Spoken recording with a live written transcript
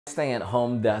Staying at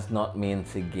home does not mean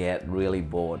to get really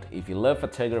bored. If you love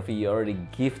photography, you're already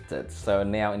gifted. So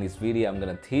now in this video, I'm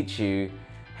going to teach you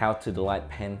how to do light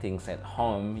paintings at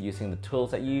home using the tools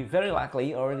that you very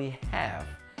likely already have.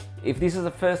 If this is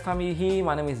the first time you're here,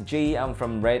 my name is G. I'm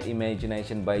from Red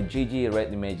Imagination by GG.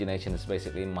 Red Imagination is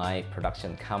basically my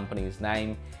production company's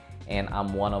name, and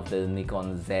I'm one of the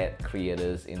Nikon Z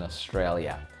creators in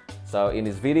Australia. So in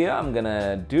this video, I'm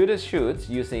gonna do the shoots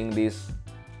using this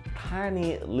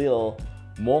tiny little,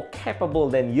 more capable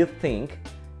than you think,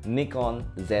 Nikon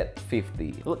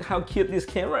Z50. Look how cute this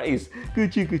camera is.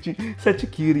 Gucci, such a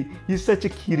cutie. You're such a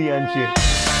cutie, aren't you?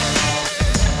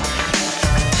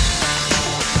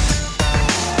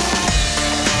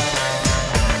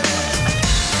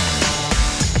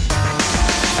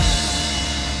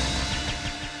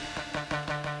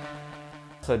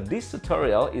 So this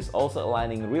tutorial is also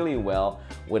aligning really well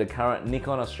with the current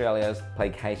Nikon Australia's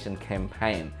Playcation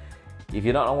campaign. If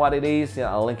you don't know what it is,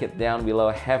 I'll link it down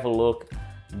below. Have a look,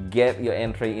 get your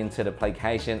entry into the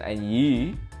Playcation, and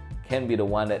you can be the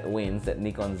one that wins that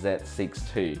Nikon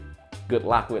Z60. Good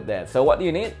luck with that. So what do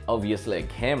you need? Obviously a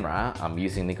camera. I'm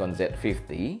using Nikon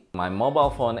Z50. My mobile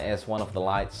phone as one of the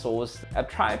light source. A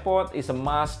tripod is a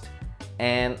must,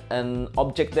 and an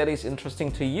object that is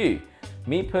interesting to you.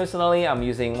 Me personally, I'm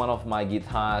using one of my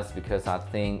guitars because I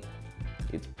think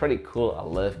it's pretty cool. I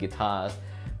love guitars.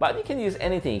 But you can use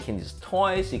anything. You can use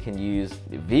toys, you can use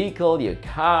the vehicle, your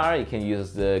car, you can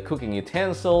use the cooking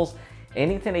utensils.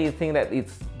 Anything that you think that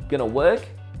it's gonna work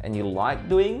and you like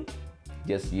doing,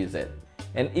 just use it.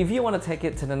 And if you want to take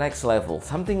it to the next level,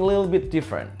 something a little bit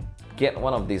different, get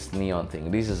one of these neon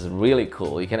things. This is really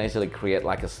cool. You can actually create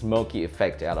like a smoky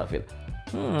effect out of it.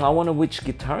 I wonder which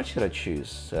guitar should I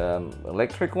choose?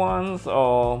 Electric ones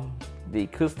or the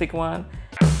acoustic one?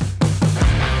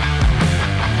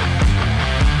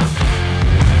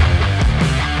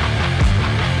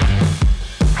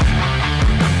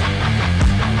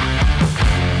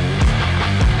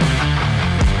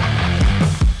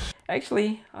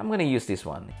 Actually, I'm gonna use this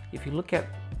one. If you look at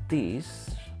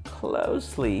this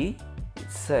closely, it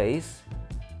says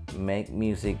make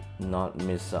music, not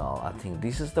missile. I think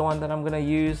this is the one that I'm gonna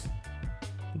use.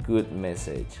 Good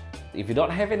message. If you don't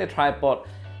have any tripod,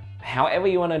 however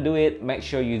you want to do it, make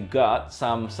sure you got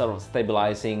some sort of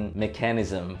stabilizing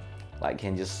mechanism. Like you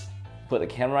can just put the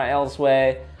camera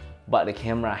elsewhere, but the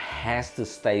camera has to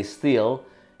stay still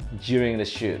during the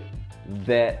shoot.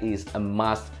 That is a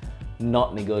must,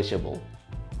 not negotiable.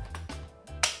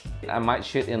 I might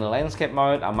shoot in the landscape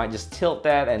mode, I might just tilt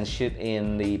that and shoot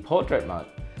in the portrait mode.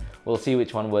 We'll see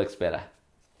which one works better.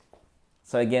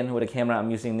 So again, with the camera,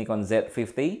 I'm using Nikon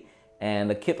Z50 and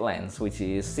the kit lens, which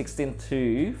is 16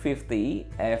 to 50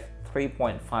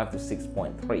 f3.5 to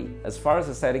 6.3. As far as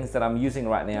the settings that I'm using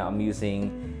right now, I'm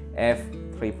using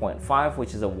f3.5,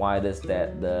 which is the widest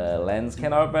that the lens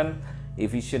can open.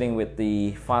 If you're shooting with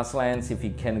the fast lens, if you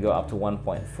can go up to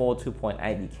 1.4,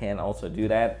 2.8, you can also do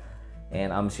that.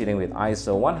 And I'm shooting with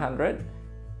ISO 100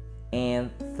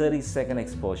 and 30-second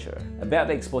exposure. About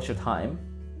the exposure time,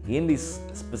 in this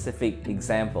specific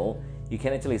example, you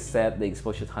can actually set the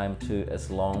exposure time to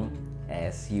as long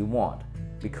as you want.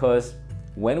 Because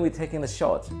when we're taking the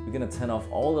shots, we're gonna turn off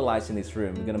all the lights in this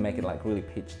room. We're gonna make it like really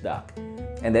pitch dark.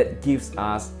 And that gives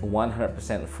us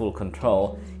 100% full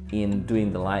control in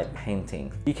doing the light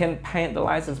painting. You can paint the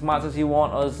lights as much as you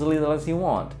want or as little as you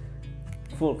want.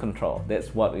 Full control,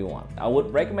 that's what we want. I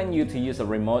would recommend you to use a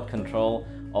remote control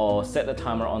or set the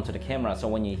timer onto the camera, so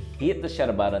when you hit the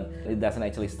shutter button, it doesn't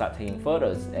actually start taking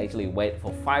photos. Actually wait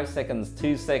for 5 seconds,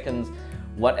 2 seconds,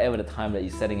 whatever the time that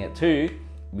you're setting it to,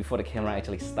 before the camera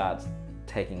actually starts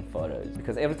taking photos.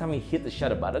 Because every time you hit the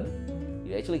shutter button,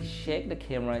 you actually shake the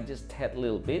camera just a tad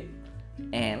little bit,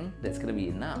 and that's gonna be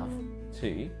enough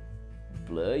to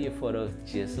blur your photos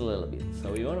just a little bit.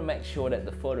 So we want to make sure that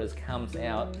the photos comes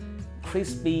out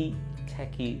crispy,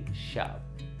 tacky, sharp.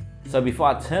 So before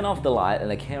I turn off the light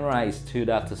and the camera is too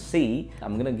dark to see,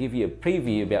 I'm gonna give you a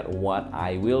preview about what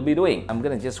I will be doing. I'm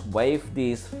gonna just wave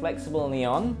this flexible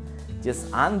neon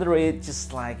just under it,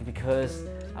 just like because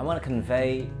I want to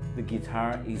convey the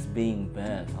guitar is being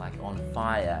burnt, like on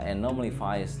fire, and normally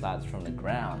fire starts from the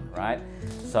ground, right?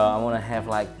 So I want to have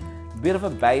like a bit of a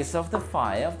base of the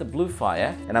fire, of the blue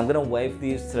fire, and I'm gonna wave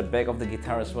this to the back of the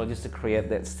guitar as well, just to create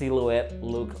that silhouette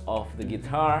look of the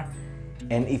guitar.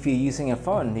 And if you're using a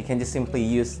phone, you can just simply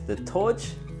use the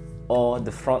torch or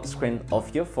the front screen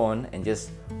of your phone and just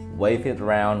wave it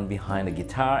around behind the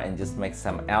guitar and just make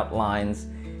some outlines.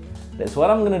 That's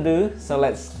what I'm gonna do, so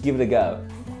let's give it a go.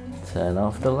 Turn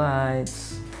off the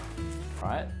lights. All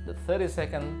right, the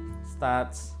 30-second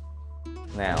starts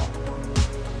now.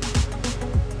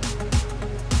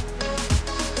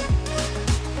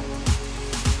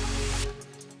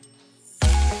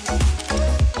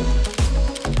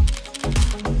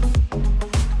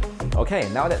 Okay,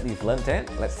 now that we've learned it,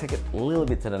 let's take it a little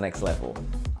bit to the next level.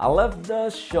 I love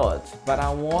those shots, but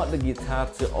I want the guitar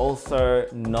to also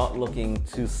not looking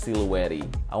too silhouette-y.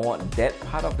 I want that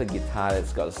part of the guitar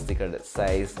that's got a sticker that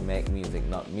says "Make music,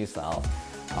 not missile."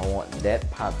 I want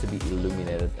that part to be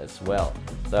illuminated as well.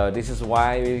 So this is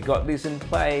why we got this in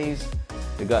place.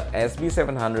 We got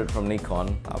SB700 from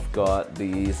Nikon. I've got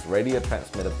this radio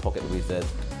transmitter pocket wizard.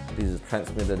 This is a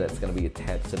transmitter that's going to be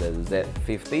attached to the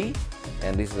Z50,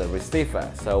 and this is a receiver.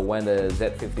 So when the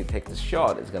Z50 takes a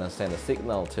shot, it's going to send a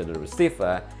signal to the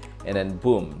receiver, and then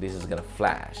boom, this is going to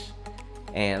flash.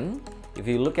 And if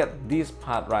you look at this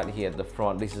part right here at the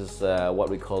front, this is what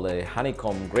we call a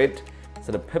honeycomb grid.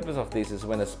 So the purpose of this is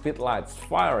when the speed light's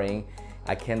firing,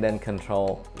 I can then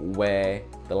control where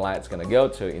the light's going to go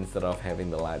to instead of having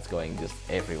the lights going just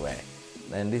everywhere.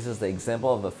 And this is the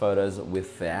example of the photos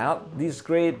without this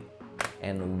grid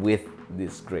and with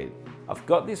this grid. I've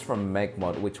got this from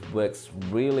MagMod, which works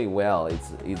really well.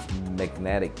 It's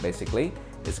magnetic basically.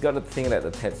 It's got a thing that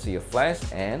attaches to your flash,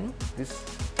 and this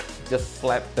just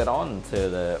slap that on to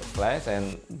the flash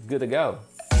and good to go.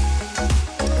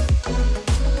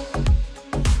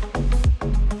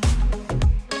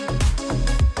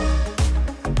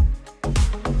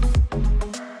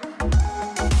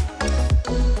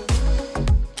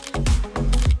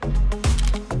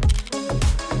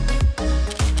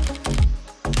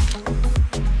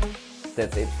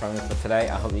 That's it from me for today.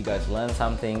 I hope you guys learned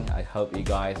something. I hope you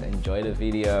guys enjoyed the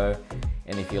video.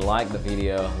 And if you like the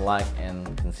video, like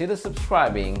and consider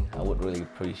subscribing. I would really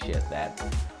appreciate that.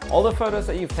 All the photos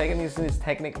that you've taken using this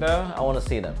technique though, I want to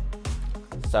see them.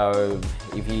 So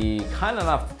if you're kind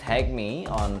enough to tag me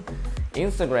on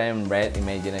Instagram, Red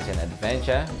Imagination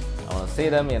Adventure, I want to see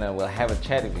them. We'll have a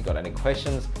chat if you got any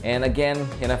questions. And again,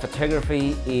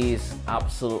 photography is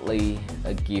absolutely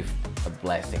a gift, a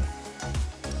blessing.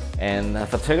 And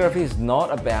photography is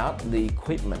not about the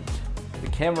equipment.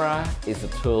 The camera is a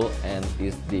tool and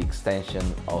is the extension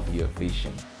of your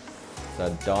vision. So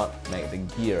don't make the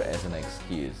gear as an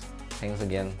excuse. Thanks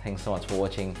again. Thanks so much for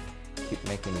watching. Keep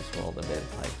making this world a better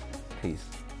place. Peace.